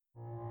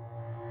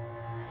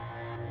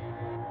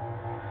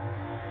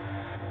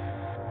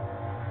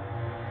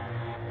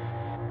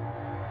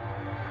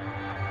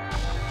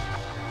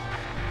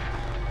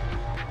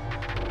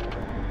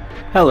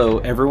Hello,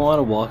 everyone,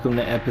 and welcome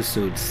to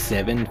episode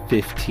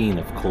 715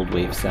 of Cold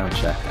Wave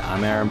Soundcheck.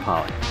 I'm Aaron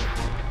Pollock.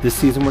 This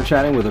season, we're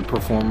chatting with the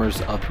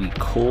performers of the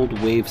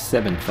Cold Wave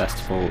 7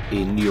 Festival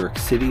in New York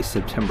City,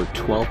 September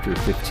 12th through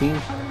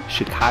 15th,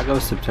 Chicago,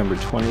 September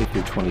 20th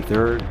through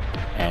 23rd,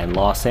 and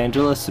Los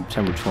Angeles,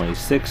 September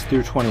 26th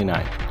through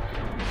 29th.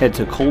 Head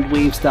to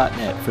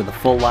coldwaves.net for the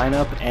full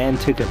lineup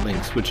and ticket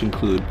links, which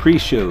include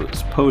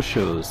pre-shows,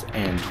 post-shows,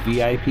 and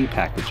VIP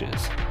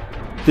packages.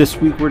 This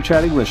week we're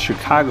chatting with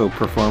Chicago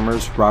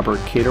performers Robert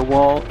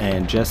Caterwall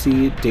and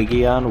Jesse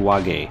Degian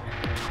Wage.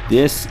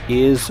 This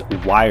is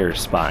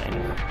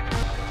Wirespine.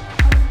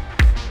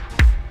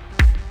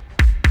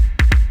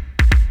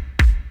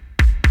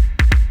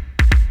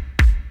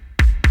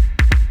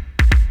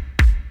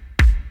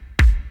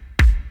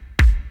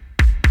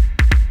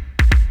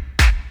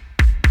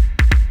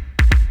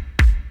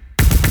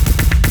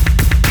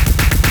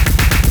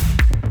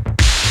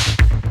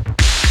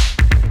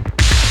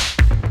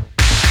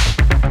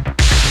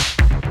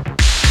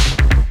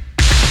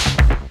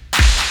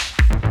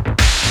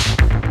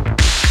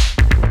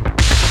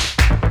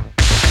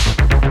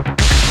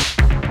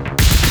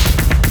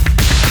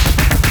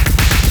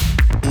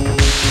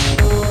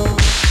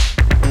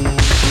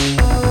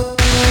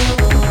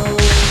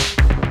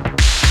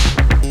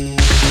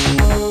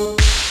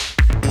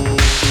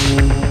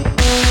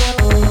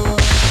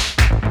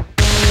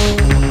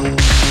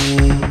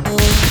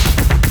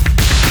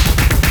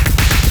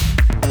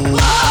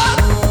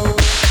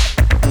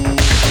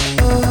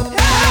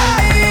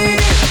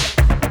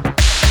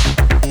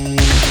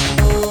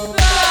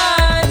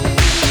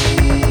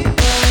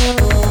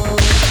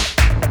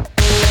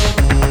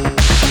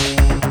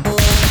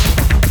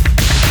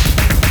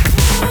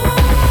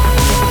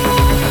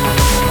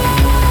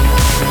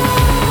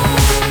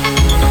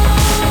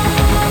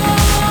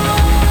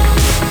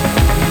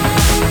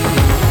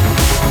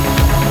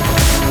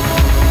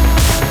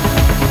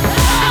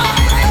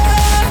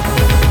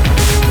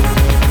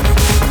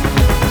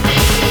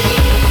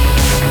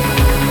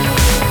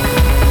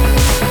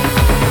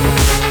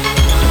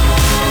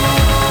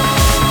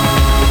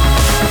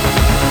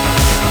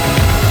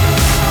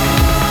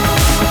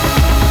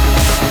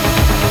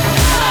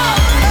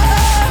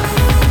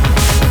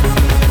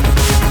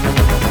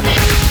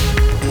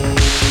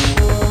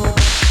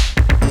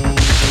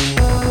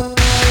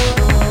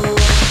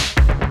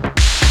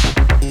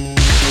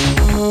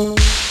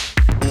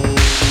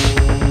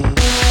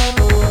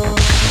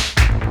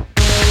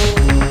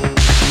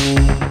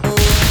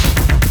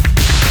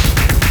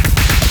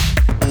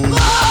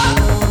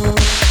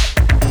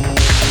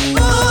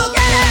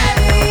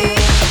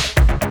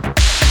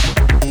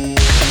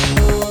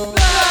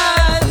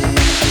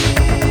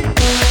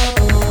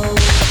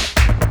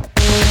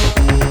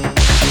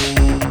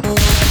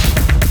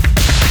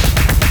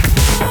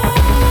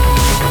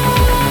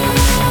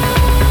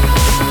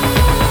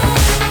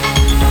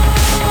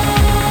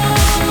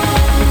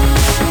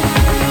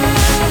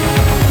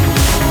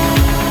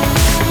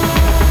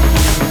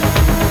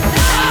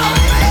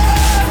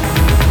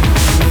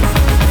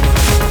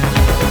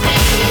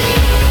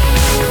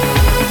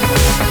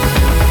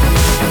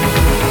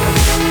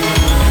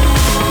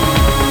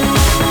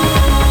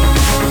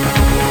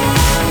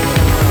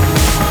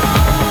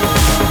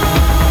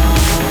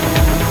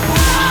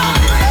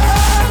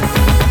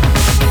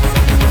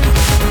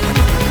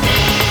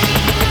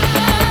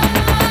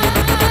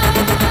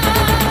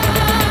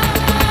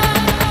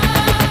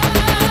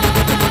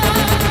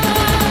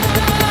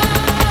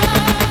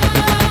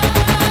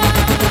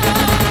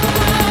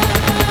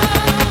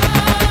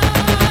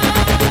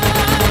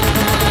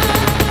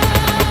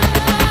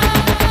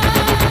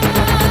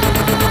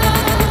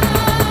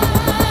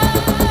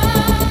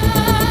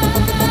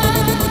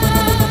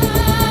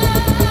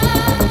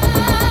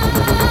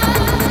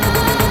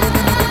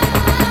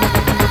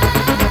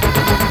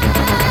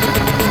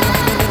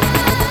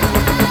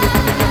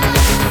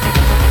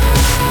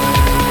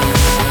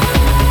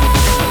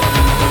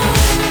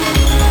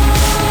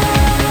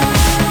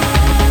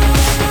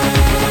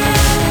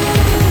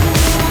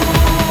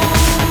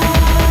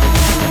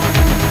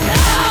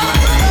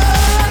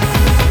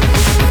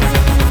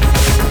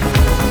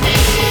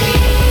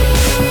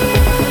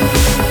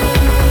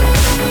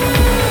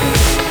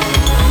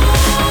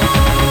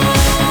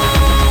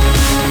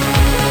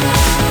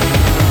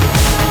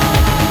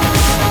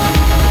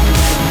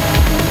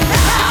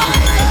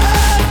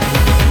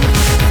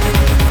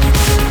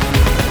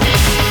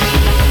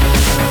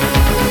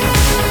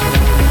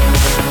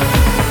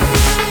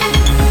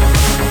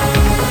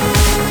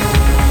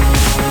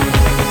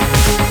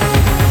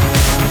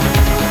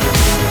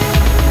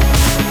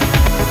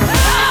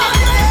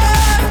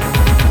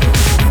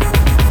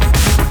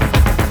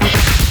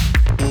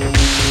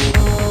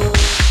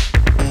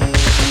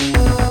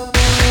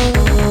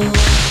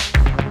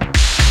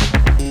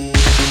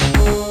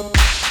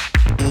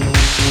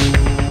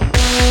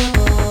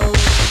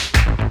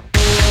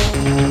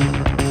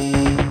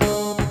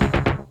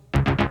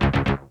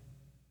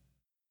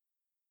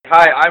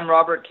 Hi, I'm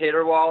Robert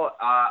Caterwall.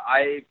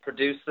 I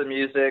produce the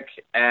music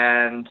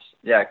and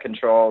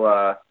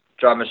control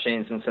drum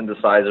machines and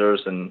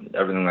synthesizers and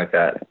everything like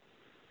that.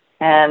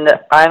 And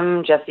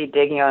I'm Jessie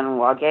Digyon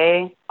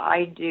Wage.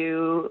 I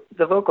do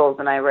the vocals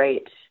and I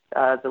write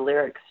the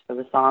lyrics for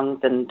the songs,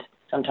 and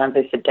sometimes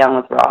I sit down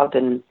with Rob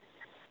and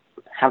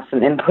have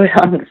some input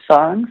on the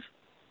songs.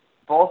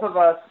 Both of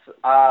us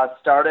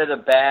started a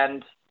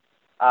band,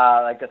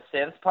 like a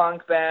synth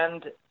punk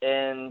band,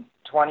 in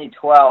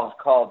 2012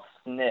 called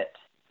Snit.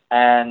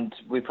 And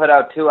we put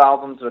out 2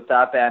 albums with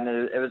that band.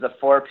 It was a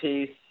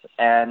 4-piece,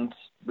 and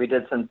we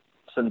did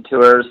some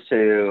tours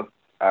to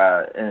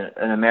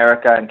in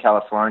America and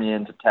California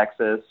and to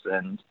Texas,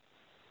 and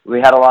we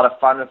had a lot of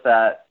fun with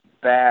that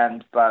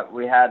band, but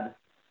we had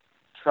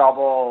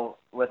trouble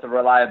with the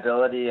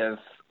reliability of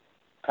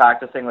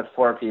practicing with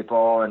 4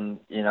 people and,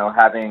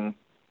 having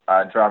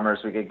drummers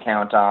we could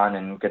count on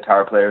and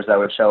guitar players that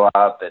would show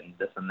up and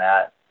this and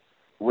that.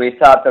 We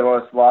thought the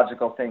most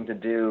logical thing to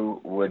do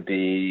would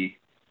be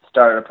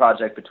start a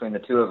project between the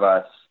 2 of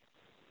us,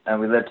 and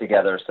we live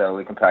together so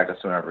we can practice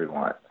whenever we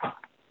want,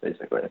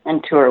 basically.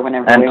 And tour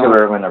whenever we want. And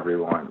tour whenever we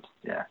want,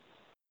 yeah.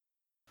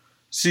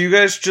 So you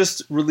guys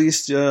just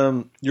released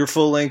your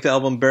full-length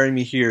album, Bury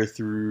Me Here,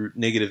 through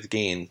Negative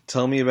Gain.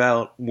 Tell me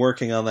about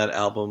working on that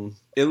album.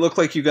 It looked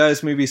like you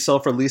guys maybe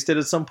self-released it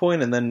at some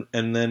point and then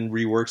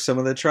reworked some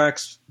of the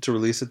tracks to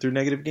release it through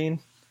Negative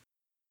Gain?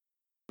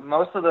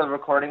 Most of the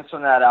recordings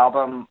from that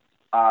album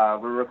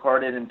were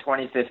recorded in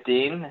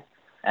 2015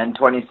 and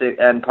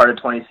part of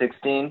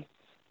 2016.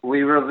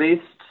 We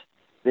released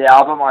the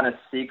album on a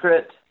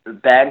secret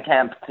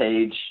Bandcamp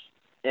page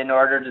in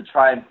order to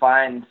try and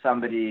find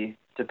somebody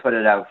to put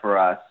it out for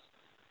us.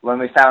 When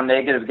we found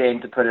Negative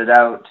Gain to put it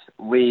out,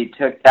 we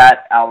took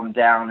that album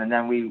down, and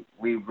then we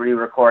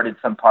re-recorded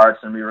some parts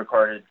and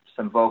re-recorded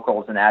some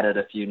vocals and added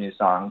a few new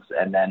songs,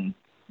 and then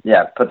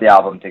put the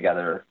album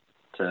together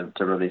to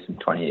release in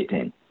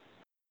 2018.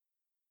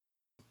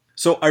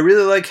 So I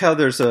really like how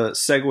there's a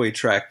segue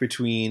track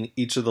between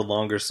each of the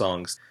longer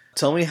songs.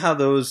 Tell me how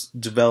those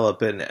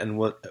develop and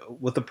what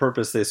the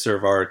purpose they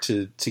serve are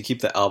to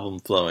keep the album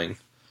flowing.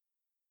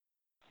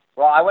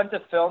 Well, I went to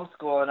film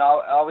school, and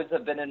I always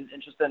have been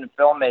interested in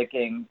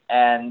filmmaking,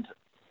 and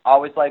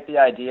always liked the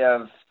idea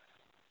of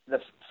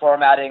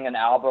formatting an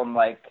album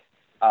like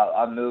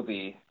a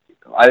movie.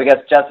 I guess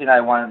Jessie and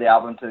I wanted the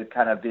album to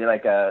kind of be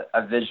like a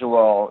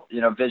visual,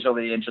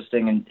 visually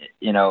interesting, and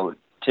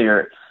to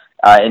your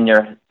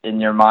in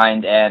your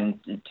mind and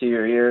to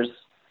your ears.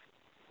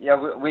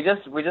 We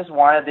just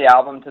wanted the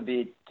album to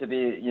be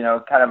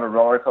kind of a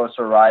roller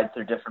coaster ride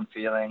through different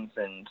feelings,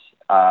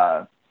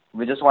 and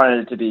we just wanted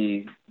it to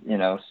be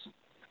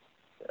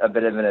a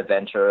bit of an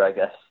adventure, I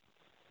guess.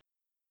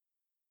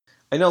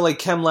 I know, like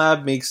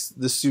ChemLab makes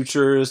the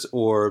Sutures,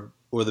 or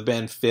the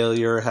band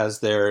Failure has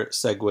their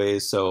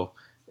segues, so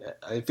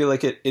I feel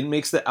like it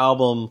makes the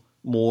album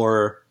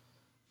more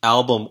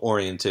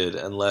album-oriented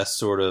and less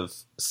sort of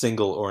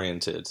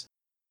single-oriented.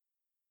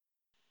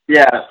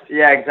 Yeah,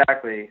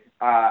 exactly.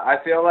 I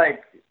feel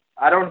like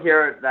I don't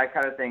hear that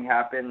kind of thing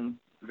happen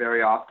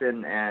very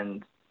often,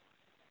 and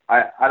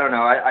I don't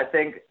know. I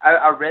think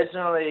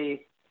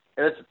originally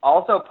it was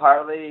also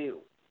partly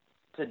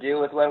to do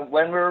with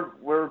when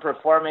we're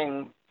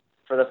performing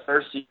for the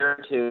first year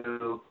or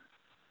two.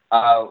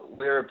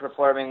 We were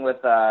performing with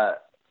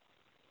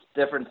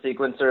different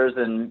sequencers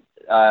and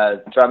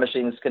drum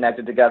machines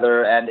connected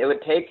together, and it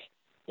would take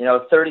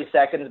 30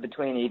 seconds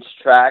between each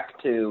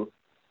track to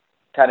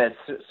kind of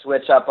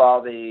switch up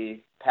all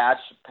the patch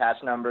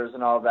numbers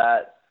and all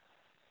that.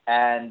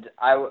 And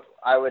I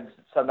would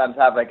sometimes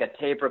have like a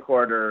tape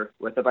recorder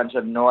with a bunch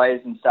of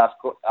noise and stuff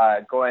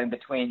going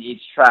between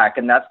each track,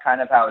 and that's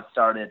kind of how it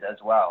started as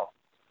well.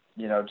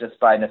 Just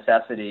by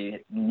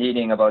necessity,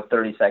 needing about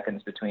 30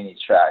 seconds between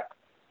each track.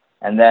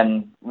 And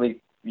then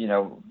we,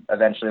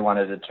 eventually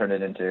wanted to turn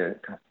it into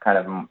kind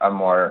of a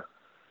more,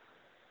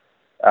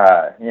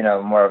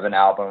 more of an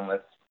album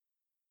with.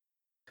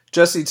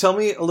 Jessie, tell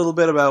me a little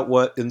bit about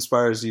what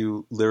inspires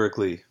you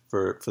lyrically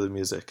for the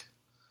music.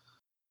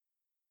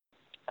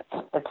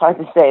 It's hard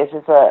to say. It's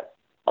just a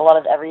lot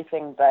of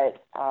everything,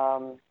 but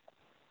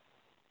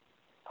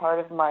part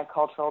of my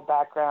cultural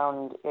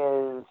background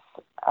is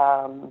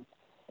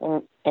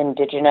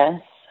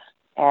indigenous,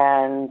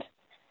 and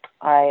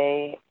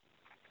I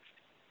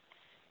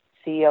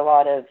see a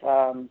lot of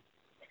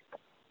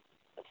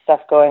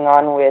stuff going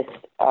on with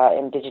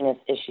indigenous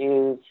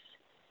issues,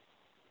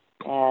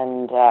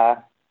 and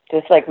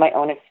just like my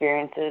own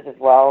experiences as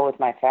well with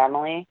my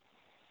family,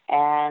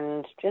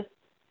 and just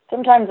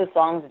sometimes the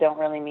songs don't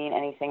really mean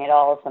anything at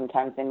all.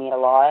 Sometimes they mean a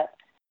lot.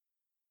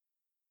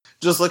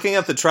 Just looking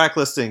at the track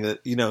listing, that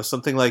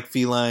something like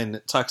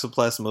Feline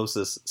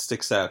Toxoplasmosis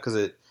sticks out because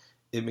it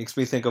makes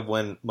me think of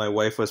when my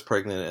wife was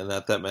pregnant, and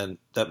that meant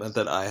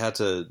that I had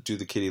to do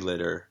the kitty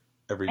litter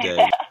every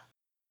day.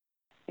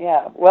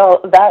 Yeah,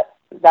 well,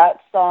 that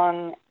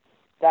song,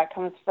 that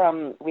comes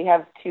from, we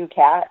have 2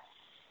 cats,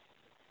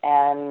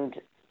 and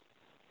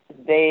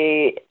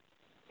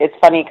it's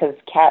funny because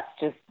cats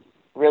just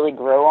really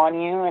grow on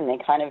you, and they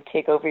kind of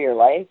take over your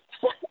life.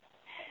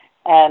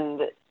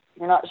 And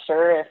you're not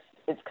sure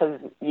it's because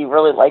you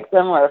really like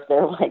them or if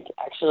they're like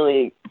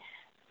actually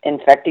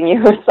infecting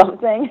you or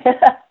something.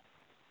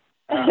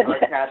 Our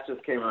cat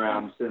just came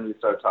around as soon as we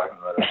started talking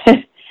about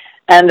it.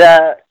 And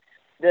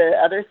the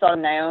other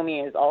song,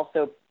 Naomi, is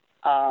also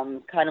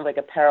kind of like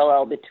a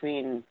parallel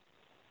between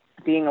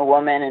being a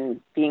woman and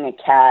being a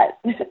cat,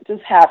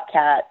 just half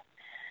cat.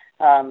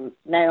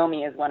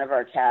 Naomi is one of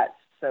our cats,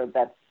 so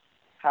that's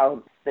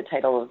how the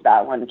title of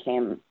that one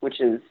came,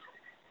 which is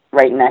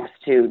right next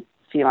to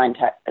feline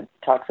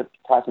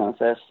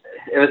toxoplasmosis.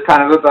 It was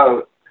kind of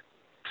about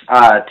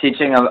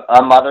teaching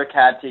a mother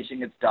cat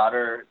teaching its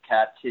daughter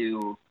cat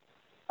to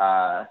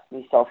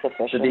be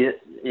self-sufficient.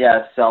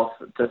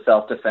 To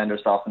self-defend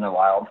herself in the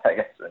wild, I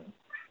guess, and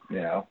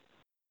you know.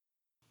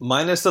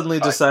 Mine has suddenly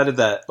decided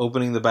that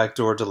opening the back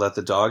door to let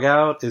the dog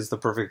out is the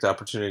perfect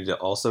opportunity to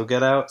also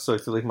get out. So I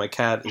feel like my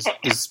cat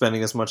is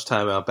spending as much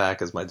time out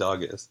back as my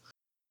dog is.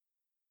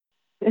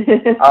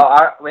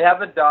 We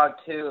have a dog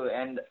too,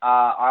 and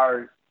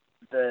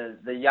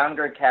the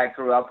younger cat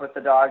grew up with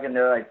the dog, and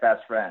they're like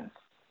best friends.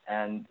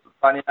 And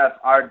funny enough,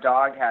 our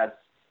dog has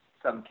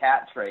some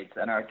cat traits,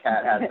 and our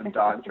cat has some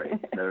dog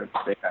traits. They're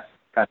kind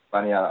of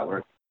funny how that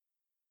works.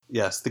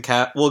 Yes, the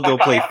cat will go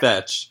play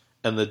fetch,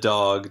 and the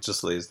dog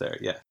just lays there.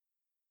 Yeah.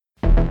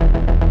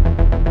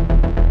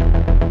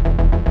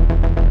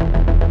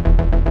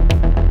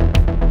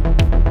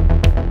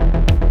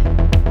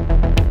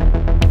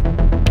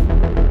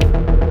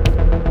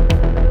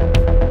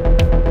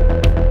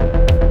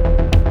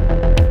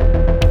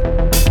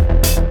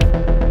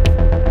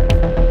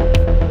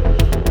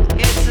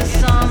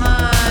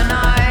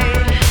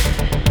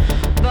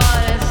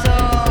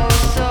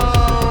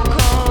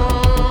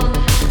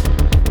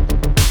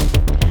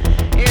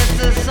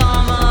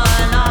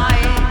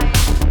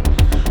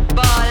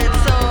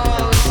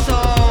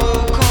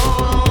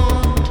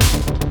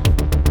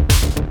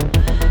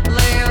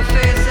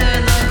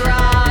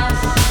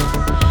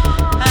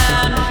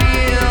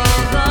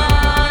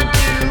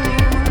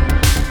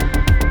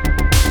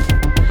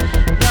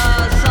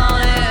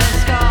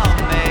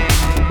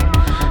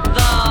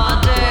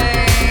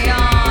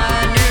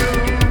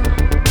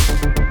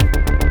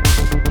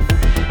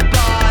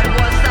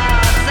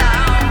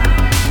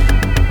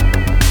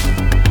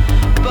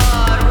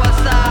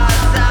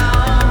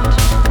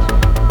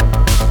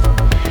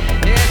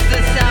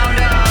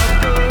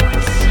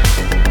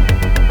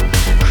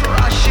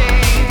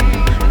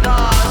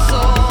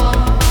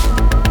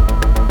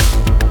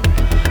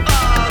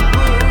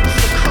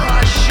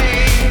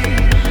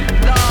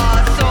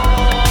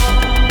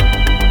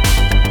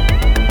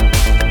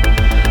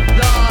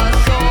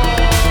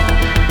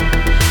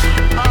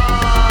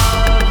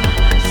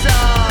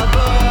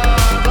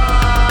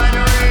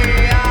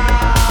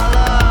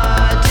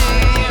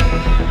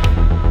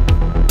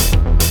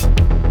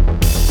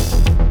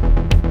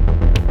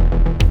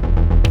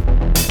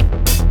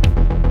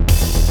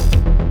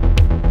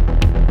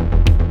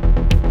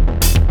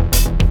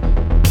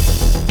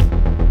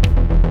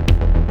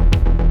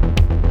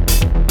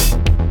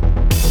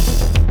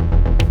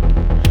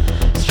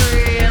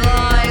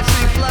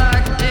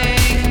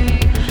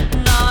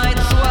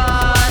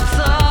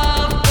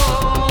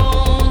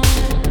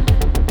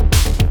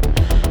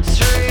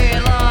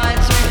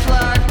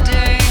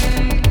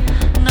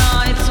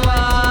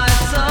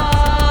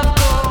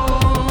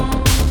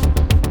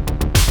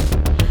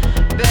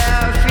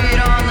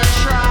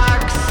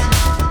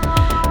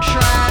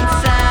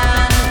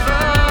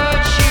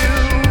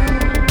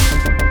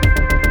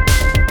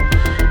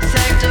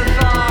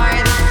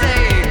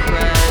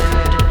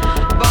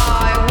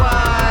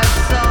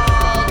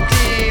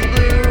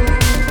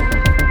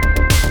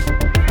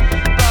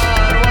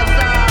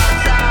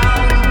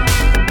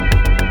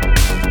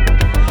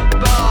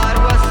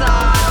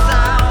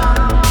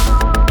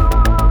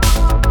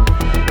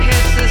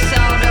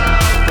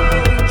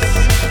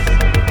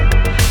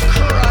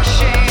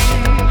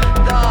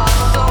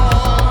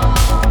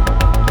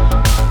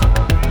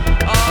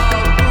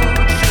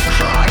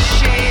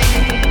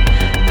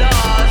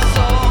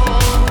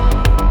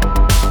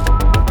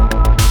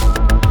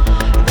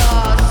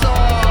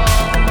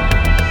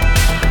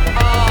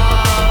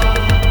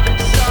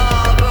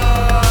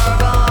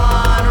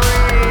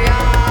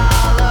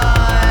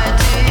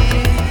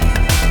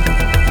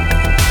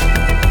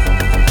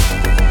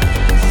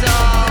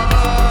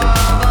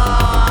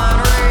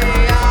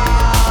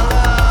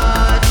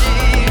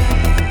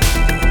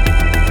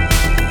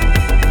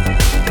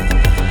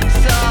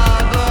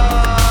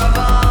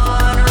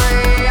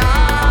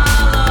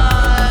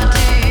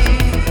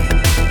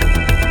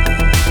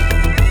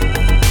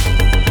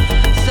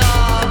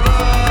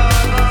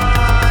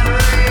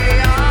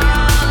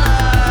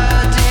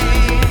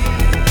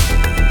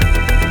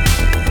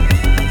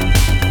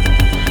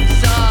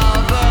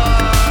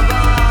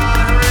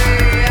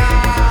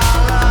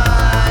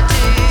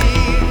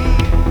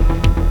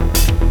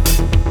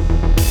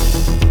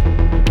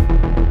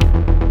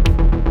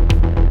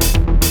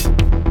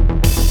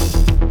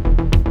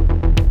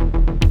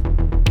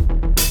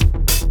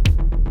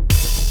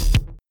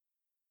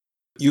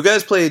 You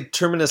guys played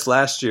Terminus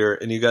last year,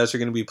 and you guys are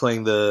going to be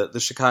playing the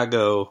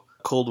Chicago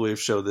Cold Wave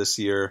show this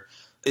year.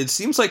 It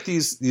seems like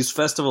these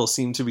festivals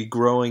seem to be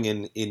growing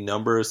in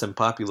numbers and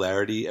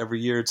popularity every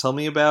year. Tell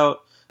me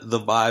about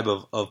the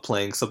vibe of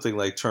playing something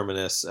like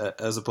Terminus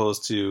as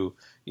opposed to,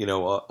 you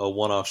know, a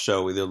one-off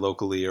show either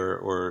locally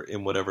or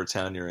in whatever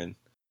town you're in.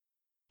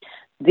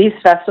 These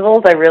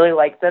festivals, I really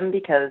like them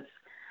because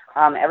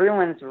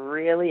everyone's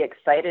really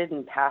excited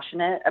and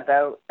passionate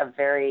about a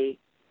very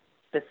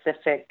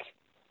specific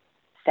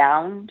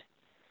sound.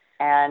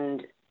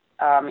 And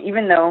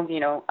even though, you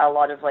know, a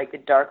lot of like the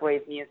dark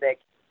wave music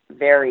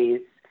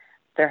varies,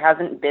 there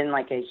hasn't been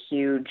like a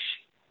huge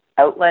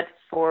outlet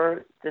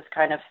for this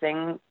kind of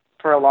thing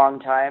for a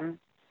long time,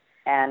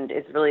 and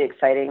it's really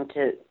exciting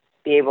to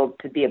be able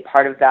to be a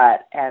part of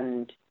that.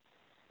 And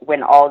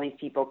when all these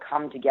people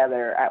come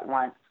together at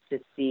once to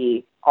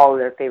see all of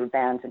their favorite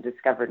bands and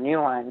discover new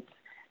ones,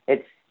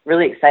 it's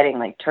really exciting.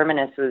 Like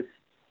Terminus was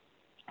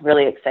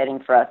really exciting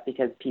for us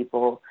because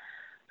people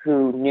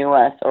who knew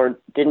us or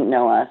didn't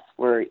know us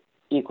were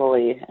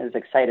equally as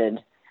excited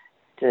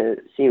to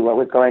see what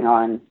was going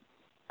on.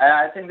 And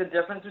I think the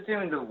difference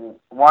between the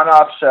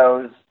one-off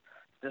shows,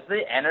 just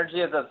the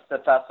energy of the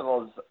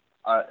festivals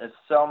is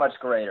so much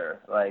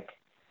greater. Like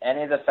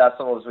any of the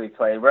festivals we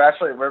played, we're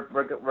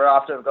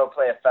off to go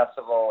play a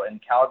festival in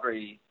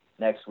Calgary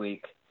next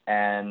week,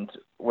 and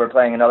we're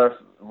playing another.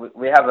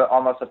 We have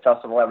almost a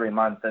festival every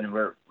month, and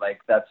we're like,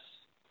 that's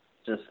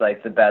just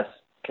like the best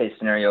case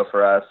scenario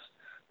for us.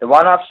 The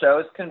one-off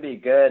shows can be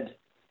good,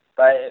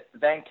 but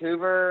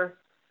Vancouver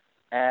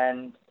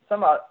and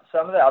some of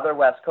the other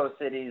West Coast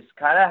cities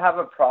kind of have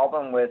a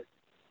problem with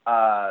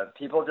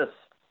people just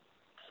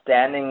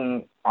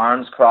standing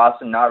arms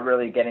crossed and not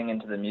really getting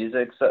into the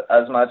music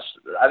as much.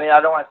 I mean, I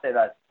don't want to say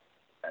that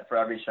for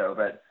every show,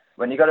 but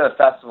when you go to a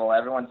festival,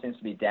 everyone seems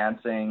to be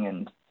dancing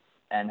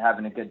and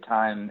having a good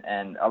time.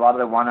 And a lot of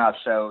the one-off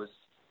shows,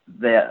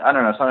 I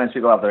don't know, sometimes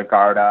people have their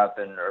guard up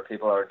or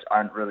people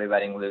aren't really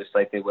letting loose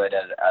like they would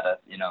at a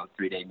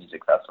 3-day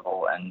music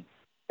festival. And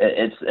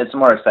it's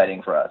more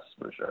exciting for us,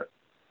 for sure.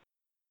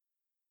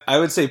 I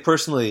would say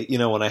personally, you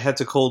know, when I head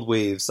to Cold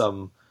Waves,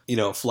 I'm, you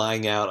know,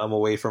 flying out, I'm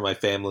away from my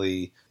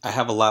family. I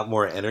have a lot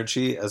more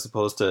energy as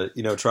opposed to,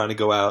 you know, trying to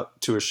go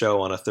out to a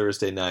show on a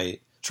Thursday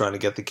night, trying to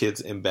get the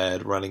kids in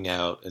bed, running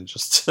out, and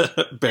just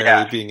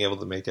barely being able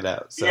to make it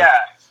out. So. Yeah.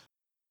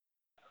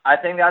 I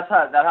think that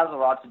has a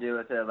lot to do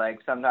with it. Like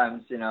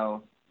sometimes, you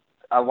know,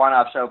 a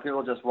one-off show,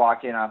 people just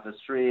walk in off the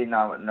street,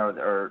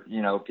 or,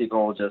 you know,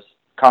 people just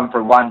come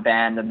for one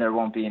band and they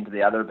won't be into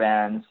the other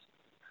bands.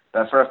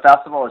 But for a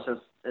festival,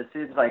 it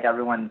seems like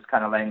everyone's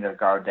kind of letting their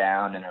guard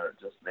down and are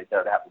just like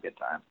there to have a good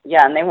time.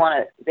 Yeah, and they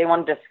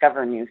want to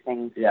discover new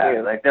things too.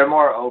 Yeah, like they're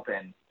more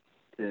open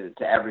to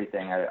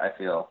everything, I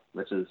feel,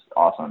 which is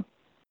awesome.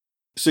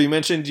 So you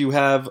mentioned you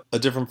have a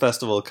different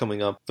festival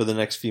coming up for the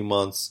next few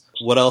months.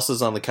 What else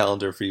is on the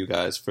calendar for you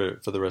guys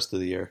for the rest of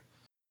the year?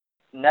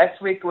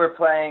 Next week on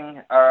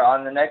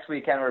the next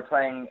weekend we're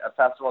playing a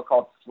festival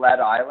called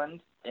Sled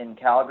Island in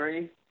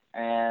Calgary,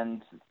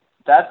 and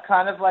that's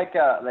kind of like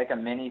a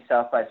mini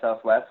South by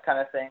Southwest kind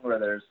of thing where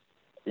there's,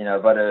 you know,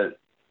 about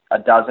a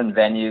dozen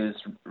venues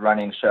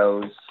running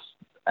shows,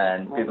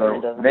 and maybe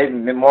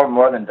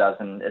more than a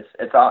dozen.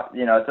 It's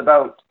you know, it's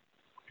about,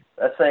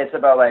 let's say it's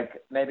about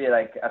maybe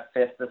a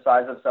fifth the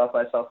size of South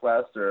by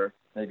Southwest, or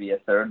maybe a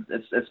third.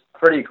 It's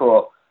pretty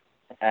cool,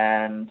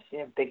 and they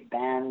have big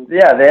bands.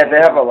 Yeah, they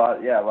have a lot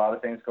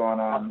of things going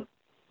on. Lots of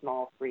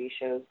small free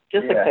shows,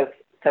 just like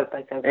South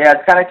by Southwest. Yeah,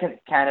 it's kind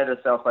of Canada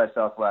South by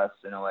Southwest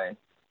in a way.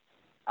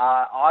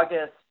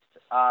 August,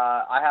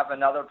 I have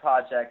another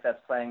project that's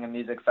playing a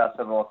music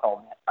festival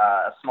called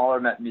a smaller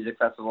music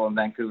festival in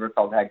Vancouver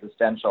called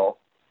Existential.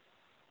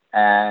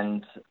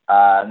 And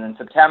then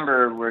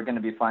September, we're going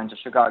to be flying to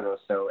Chicago.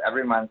 So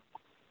every month,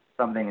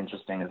 something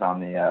interesting is on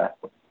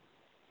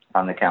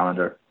the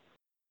calendar.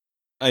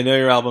 I know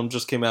your album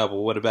just came out, but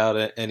what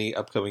about any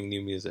upcoming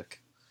new music?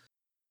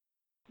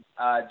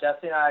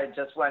 Jesse and I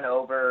just went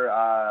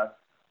over.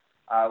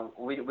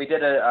 We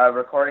did a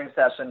recording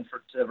session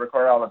to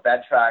record all the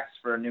bed tracks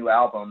for a new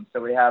album. So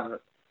we have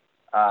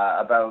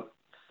about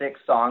 6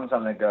 songs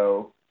on the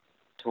go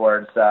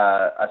towards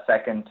a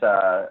second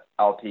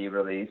LP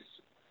release.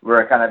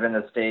 We're kind of in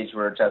the stage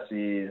where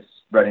Jesse's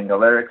writing the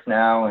lyrics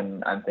now,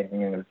 and I'm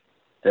thinking of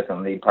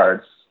different lead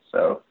parts.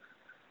 So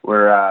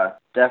we're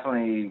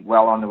definitely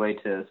well on the way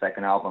to the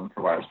second album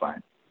for Wire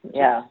Spine.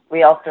 Yeah,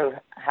 we also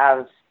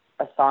have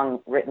a song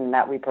written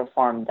that we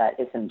performed that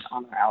isn't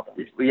on our album.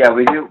 Yeah,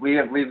 we do.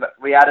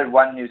 We added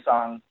one new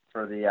song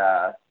for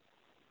the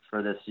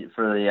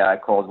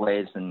Cold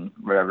Waves and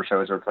whatever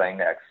shows we're playing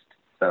next.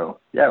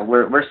 So yeah,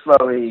 we're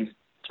slowly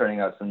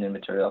turning out some new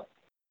material.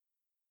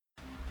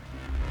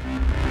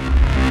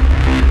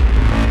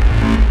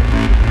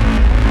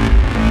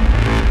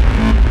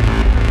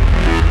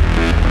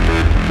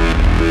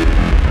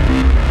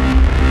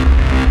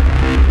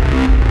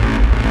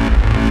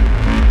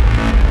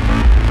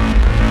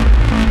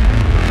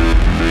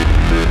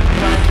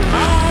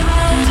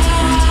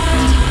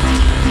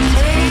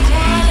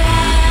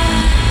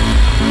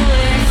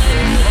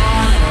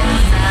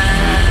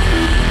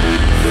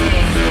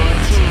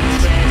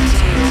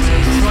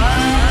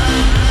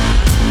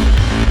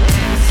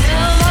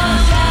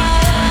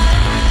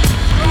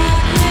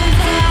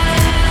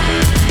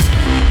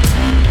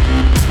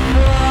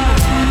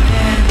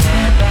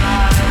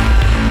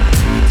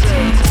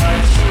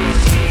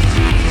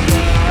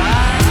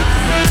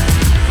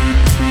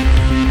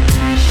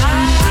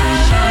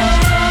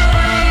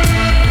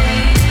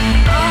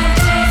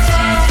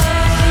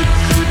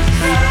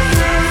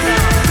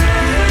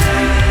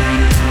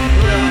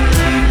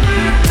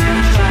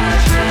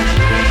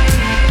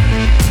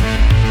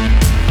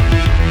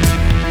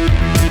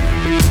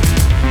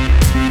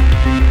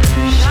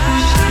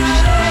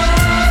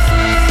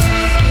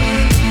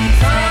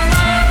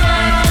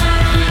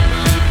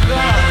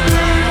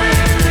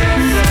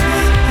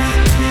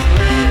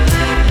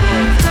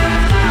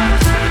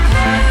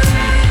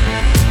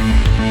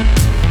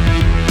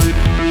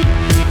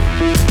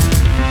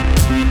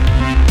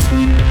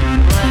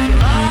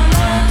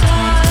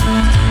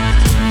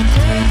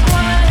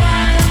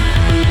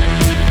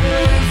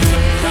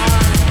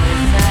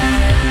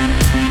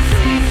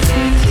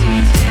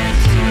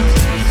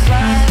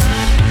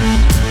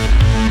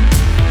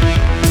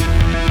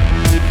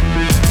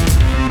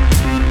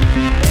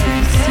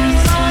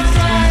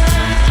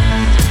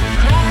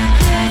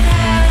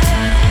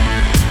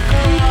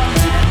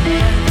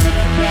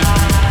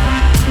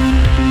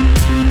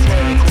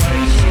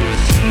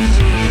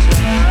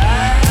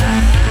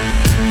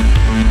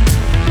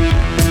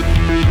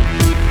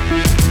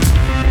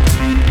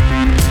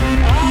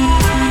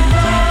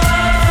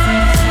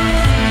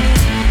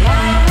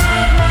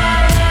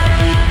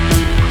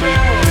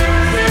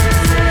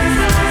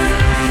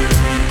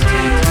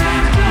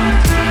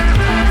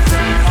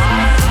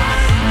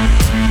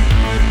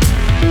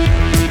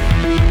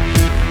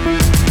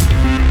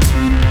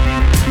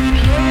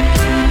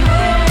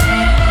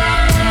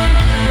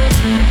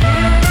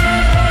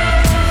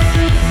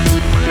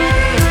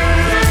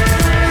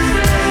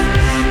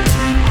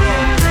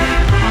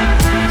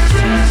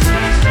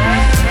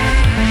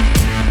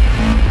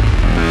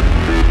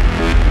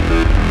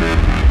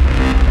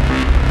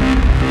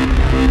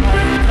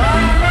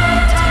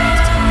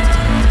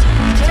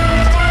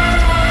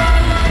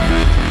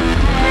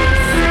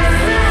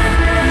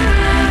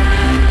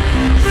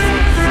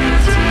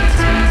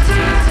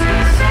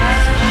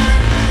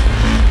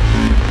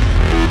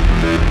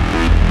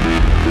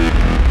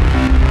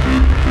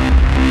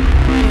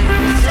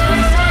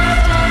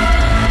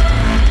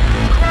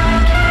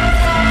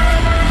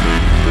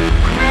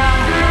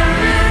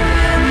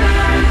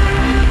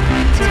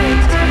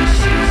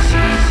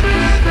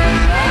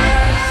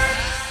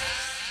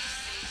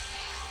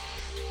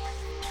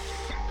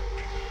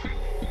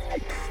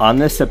 On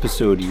this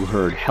episode, you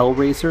heard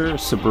Hellraiser,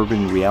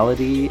 Suburban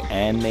Reality,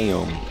 and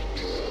Naomi.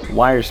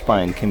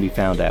 Wirespine can be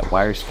found at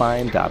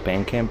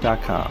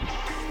wirespine.bandcamp.com.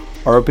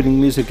 Our opening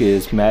music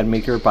is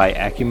Madmaker by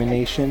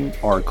Acumination.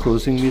 Our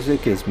closing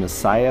music is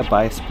Messiah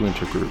by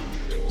Splinter Group.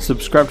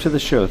 Subscribe to the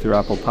show through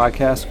Apple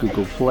Podcasts,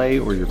 Google Play,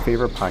 or your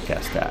favorite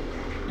podcast app.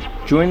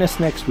 Join us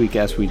next week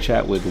as we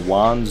chat with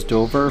Wands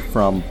Dover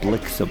from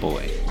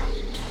Blixaboy.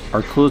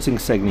 Our closing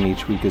segment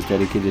each week is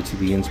dedicated to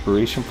the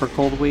inspiration for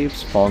Cold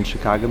Waves, fallen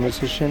Chicago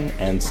musician,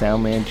 and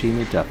soundman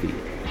Jamie Duffy.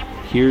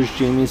 Here's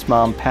Jamie's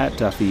mom, Pat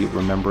Duffy,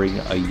 remembering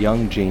a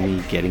young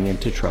Jamie getting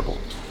into trouble.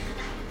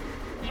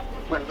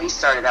 When we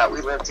started out, we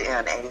lived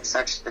in a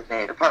Section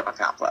 8 apartment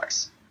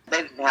complex.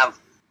 They didn't have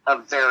a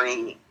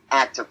very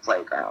active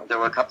playground. There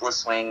were a couple of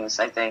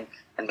swings, I think,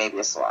 and maybe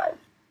a slide.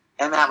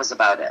 And that was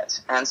about it.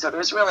 And so there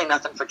was really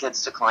nothing for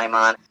kids to climb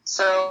on.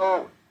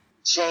 So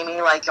Jamie,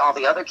 like all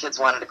the other kids,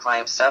 wanted to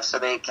climb stuff, so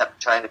they kept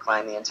trying to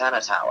climb the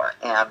antenna tower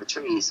and the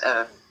trees.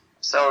 And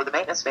so the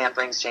maintenance man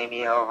brings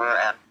Jamie over,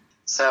 and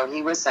so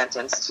he was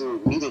sentenced to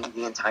weeding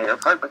the entire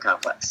apartment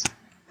complex.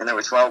 And there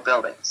were 12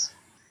 buildings.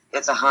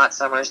 It's a hot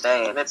summer's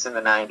day, and it's in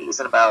the 90s,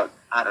 and about,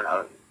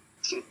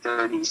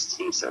 2:30,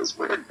 Steve says,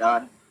 "We're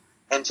done."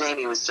 And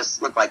Jamie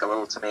looked like a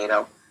little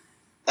tomato,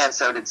 and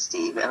so did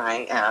Steve. And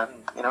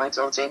I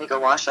told Jamie, go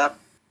wash up.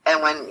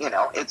 And when,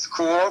 it's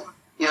cool,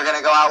 you're going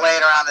to go out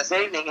later on this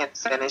evening and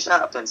finish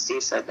up. And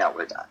Steve said, no,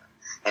 we're done.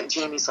 And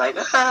Jamie's like,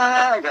 and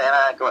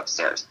I go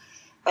upstairs.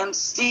 And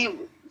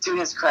Steve, to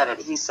his credit,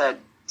 he said,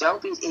 no,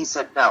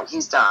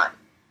 he's done.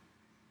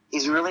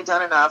 He's really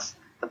done enough.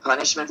 The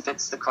punishment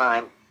fits the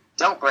crime.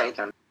 Don't break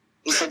him.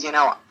 He said,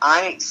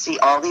 I see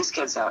all these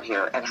kids out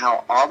here and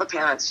how all the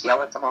parents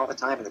yell at them all the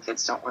time and the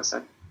kids don't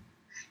listen.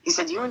 He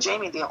said, you and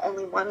Jamie are the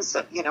only ones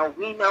that, we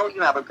know you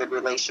have a good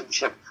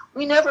relationship.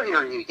 We never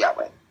hear you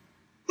yelling.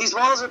 These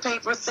walls are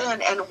paper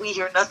thin and we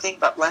hear nothing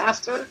but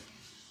laughter.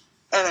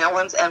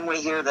 And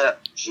we hear the,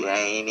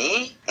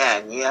 Jamie,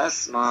 and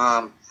yes,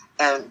 Mom.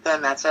 And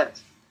then that's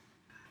it.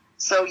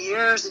 So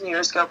years and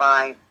years go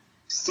by.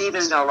 Steve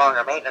is no longer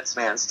a maintenance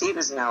man. Steve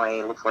is now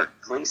a LaPorte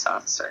police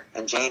officer.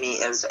 And Jamie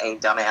is a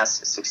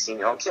dumbass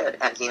 16-year-old kid.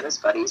 And he and his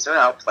buddies are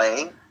out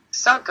playing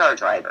stunt car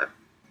driver.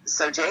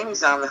 So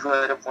Jamie's on the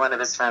hood of one of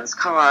his friend's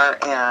car,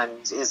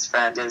 and his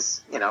friend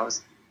is,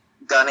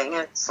 gunning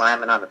it,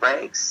 slamming on the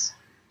brakes.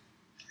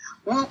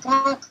 Whoop,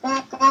 whoop,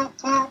 whoop, whoop,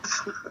 whoop.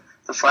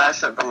 The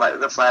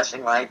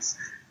flashing lights.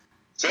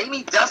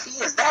 Jamie Duffy,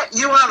 is that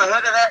you on the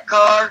hood of that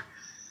car?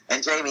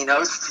 And Jamie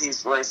knows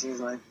Steve's voice. He's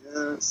like,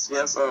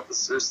 yes,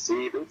 Officer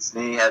Steve, it's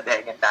me, head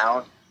hanging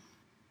down.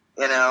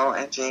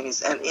 And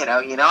Jamie's, and,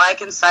 I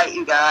can cite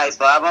you guys,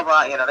 blah, blah,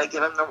 blah. They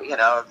give him the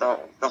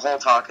whole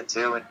talking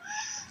to. And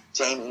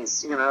Jamie's,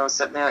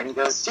 sitting there, and he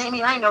goes,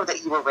 Jamie, I know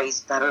that you were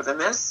raised better than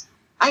this.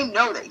 I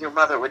know that your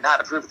mother would not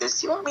approve of this.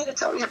 Do you want me to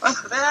tell your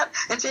mother that?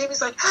 And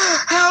Jamie's like,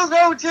 hell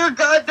no, dear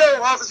God,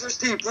 no, Officer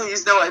Steve,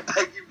 please, no, I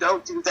beg you,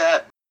 don't do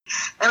that.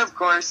 And, of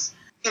course,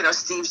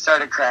 Steve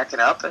started cracking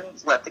up and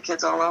let the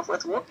kids all off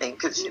with whooping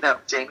because,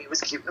 Jamie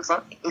was cute and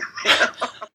funny.